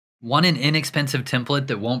Want an inexpensive template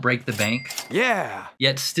that won't break the bank? Yeah!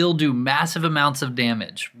 Yet still do massive amounts of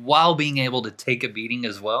damage while being able to take a beating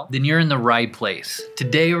as well? Then you're in the right place.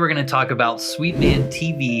 Today we're going to talk about Sweetman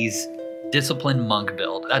TV's Discipline Monk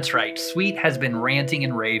build. That's right, Sweet has been ranting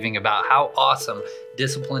and raving about how awesome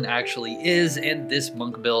Discipline actually is and this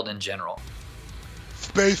monk build in general.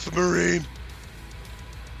 Space Marine!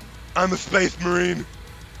 I'm a Space Marine!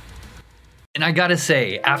 And I gotta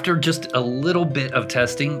say, after just a little bit of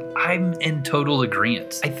testing, I'm in total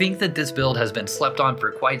agreement. I think that this build has been slept on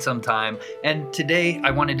for quite some time, and today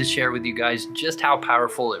I wanted to share with you guys just how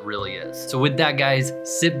powerful it really is. So with that guys,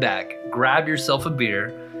 sit back, grab yourself a beer,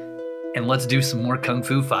 and let's do some more Kung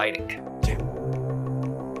Fu fighting.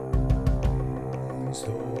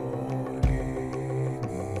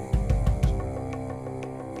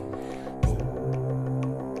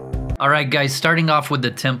 Alright guys, starting off with the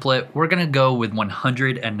template, we're going to go with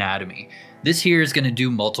 100 anatomy. This here is going to do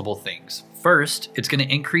multiple things. First, it's going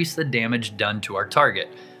to increase the damage done to our target.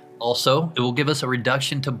 Also, it will give us a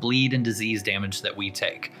reduction to bleed and disease damage that we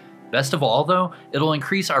take. Best of all though, it'll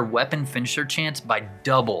increase our weapon finisher chance by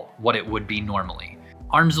double what it would be normally.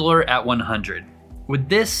 Arms lure at 100. With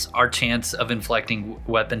this, our chance of inflicting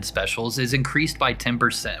weapon specials is increased by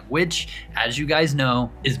 10%, which, as you guys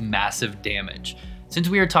know, is massive damage. Since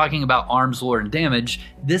we are talking about arms lore and damage,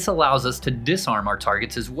 this allows us to disarm our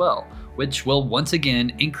targets as well, which will once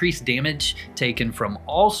again increase damage taken from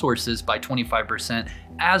all sources by 25%,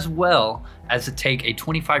 as well as to take a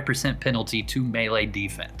 25% penalty to melee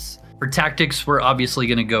defense. For tactics, we're obviously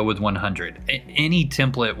going to go with 100. Any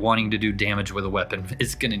template wanting to do damage with a weapon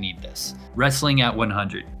is going to need this. Wrestling at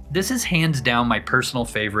 100. This is hands down my personal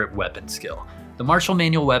favorite weapon skill. The martial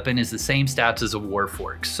manual weapon is the same stats as a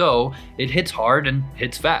warfork, so it hits hard and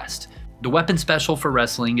hits fast. The weapon special for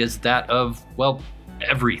wrestling is that of, well,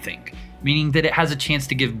 everything, meaning that it has a chance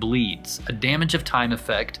to give bleeds. A damage of time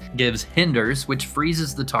effect gives hinders, which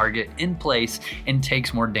freezes the target in place and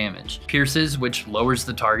takes more damage. Pierces, which lowers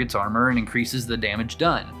the target's armor and increases the damage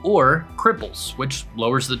done. Or cripples, which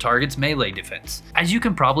lowers the target's melee defense. As you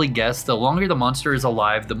can probably guess, the longer the monster is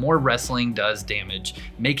alive, the more wrestling does damage,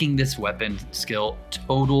 making this weapon skill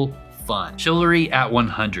total fun. Chivalry at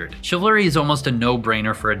 100. Chivalry is almost a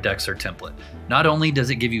no-brainer for a Dexter template. Not only does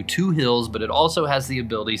it give you 2 heals, but it also has the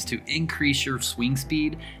abilities to increase your swing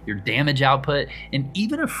speed, your damage output, and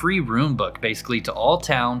even a free rune book basically to all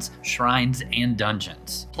towns, shrines, and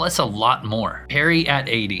dungeons. Plus a lot more. Parry at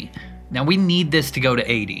 80. Now we need this to go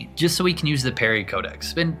to 80, just so we can use the parry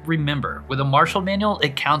codex. And remember, with a martial manual,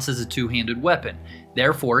 it counts as a 2-handed weapon,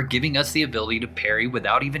 therefore giving us the ability to parry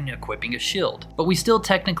without even equipping a shield. But we still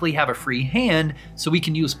technically have a free hand, so we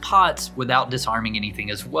can use pots without disarming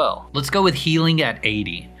anything as well. Let's go with healing at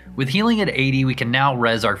 80. With healing at 80, we can now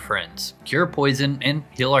res our friends, cure poison, and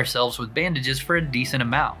heal ourselves with bandages for a decent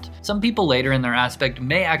amount. Some people later in their aspect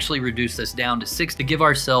may actually reduce this down to 6 to give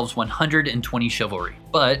ourselves 120 chivalry,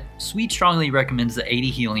 but Sweet strongly recommends the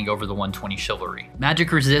 80 healing over the 120 chivalry.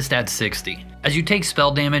 Magic resist at 60. As you take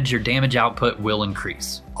spell damage, your damage output will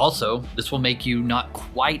increase. Also, this will make you not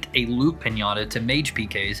quite a loot pinata to mage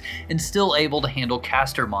PKs and still able to handle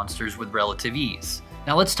caster monsters with relative ease.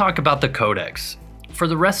 Now let's talk about the codex. For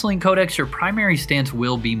the wrestling codex, your primary stance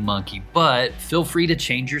will be monkey, but feel free to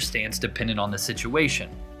change your stance depending on the situation.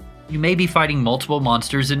 You may be fighting multiple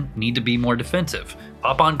monsters and need to be more defensive.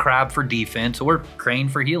 Pop on crab for defense or crane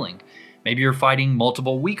for healing. Maybe you're fighting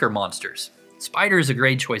multiple weaker monsters. Spider is a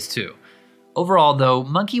great choice too. Overall though,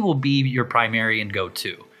 monkey will be your primary and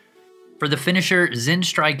go-to. For the finisher, Zen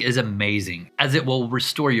Strike is amazing, as it will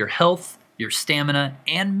restore your health, your stamina,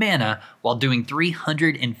 and mana while doing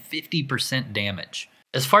 350% damage.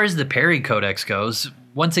 As far as the parry codex goes,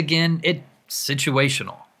 once again, it's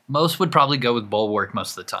situational. Most would probably go with bulwark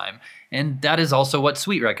most of the time, and that is also what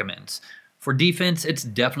Sweet recommends. For defense, it's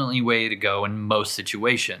definitely a way to go in most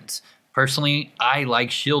situations. Personally, I like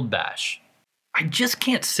shield bash. I just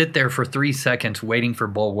can't sit there for 3 seconds waiting for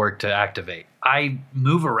bulwark to activate. I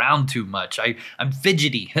move around too much. I'm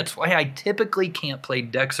fidgety. That's why I typically can't play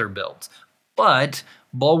Dexter builds. But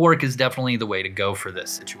bulwark is definitely the way to go for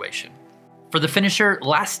this situation. For the finisher,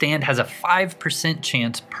 Last Stand has a 5%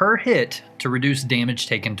 chance per hit to reduce damage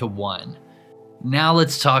taken to 1. Now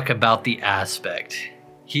let's talk about the aspect.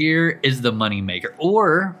 Here is the money maker,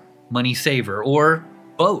 or money saver, or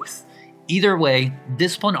both. Either way,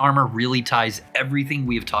 Discipline Armor really ties everything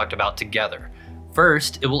we have talked about together.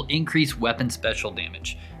 First, it will increase weapon special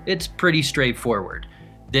damage. It's pretty straightforward.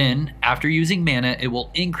 Then, after using mana, it will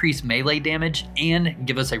increase melee damage and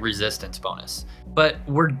give us a resistance bonus. But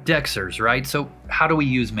we're Dexers, right? So how do we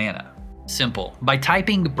use mana? Simple. By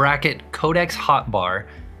typing bracket codex hotbar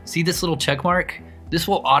See this little check mark? This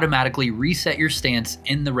will automatically reset your stance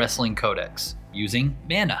in the Wrestling Codex using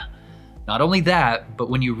mana. Not only that, but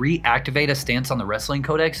when you reactivate a stance on the Wrestling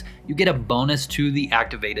Codex, you get a bonus to the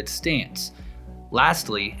activated stance.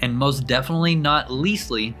 Lastly, and most definitely not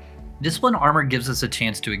leastly, Discipline Armor gives us a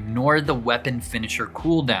chance to ignore the weapon finisher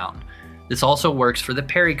cooldown. This also works for the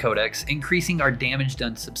Parry Codex, increasing our damage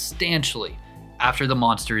done substantially after the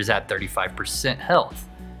monster is at 35% health,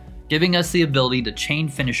 giving us the ability to chain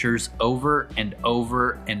finishers over and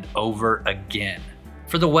over and over again.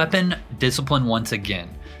 For the weapon, Discipline once again.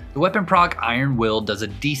 The weapon proc Iron Will does a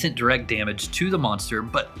decent direct damage to the monster,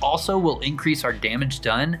 but also will increase our damage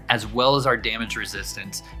done as well as our damage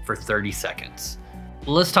resistance for 30 seconds.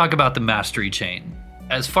 Let's talk about the Mastery Chain.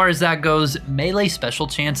 As far as that goes, melee special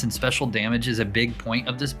chance and special damage is a big point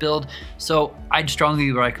of this build, so I'd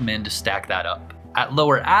strongly recommend to stack that up. At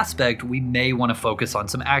lower aspect, we may want to focus on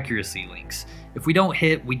some accuracy links. If we don't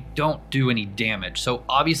hit, we don't do any damage, so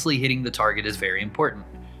obviously hitting the target is very important.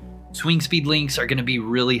 Swing speed links are going to be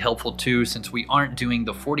really helpful too, since we aren't doing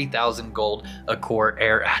the 40,000 gold a core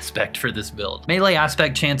air aspect for this build. Melee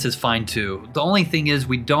aspect chance is fine too. The only thing is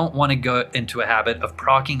we don't want to go into a habit of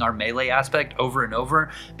proccing our melee aspect over and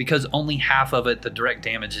over, because only half of it, the direct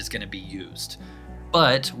damage, is going to be used.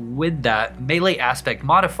 But with that melee aspect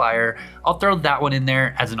modifier, I'll throw that one in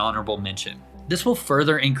there as an honorable mention. This will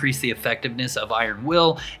further increase the effectiveness of Iron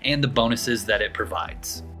Will and the bonuses that it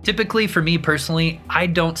provides. Typically, for me personally, I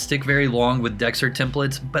don't stick very long with Dexter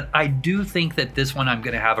templates, but I do think that this one I'm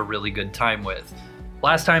going to have a really good time with.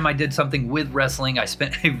 Last time I did something with wrestling, I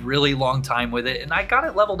spent a really long time with it, and I got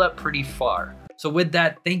it leveled up pretty far. So with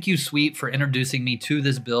that, thank you, Sweet, for introducing me to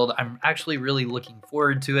this build. I'm actually really looking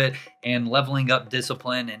forward to it and leveling up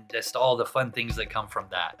Discipline and just all the fun things that come from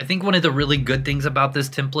that. I think one of the really good things about this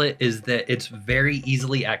template is that it's very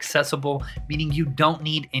easily accessible, meaning you don't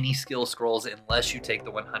need any skill scrolls unless you take the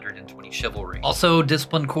 120 Chivalry. Also,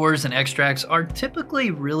 Discipline cores and extracts are typically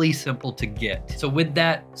really simple to get. So with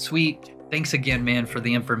that, Sweet, thanks again, man, for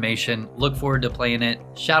the information. Look forward to playing it.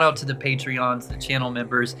 Shout out to the Patreons, the channel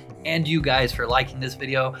members, and you guys for liking this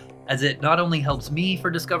video, as it not only helps me for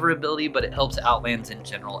discoverability, but it helps Outlands in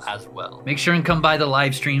general as well. Make sure and come by the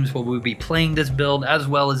live streams where we'll be playing this build, as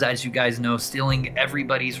well as you guys know, stealing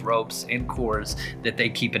everybody's ropes and cores that they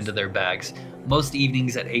keep into their bags, most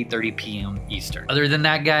evenings at 8:30 p.m. Eastern. Other than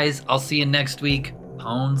that, guys, I'll see you next week.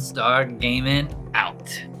 Pwn Star Gaming out.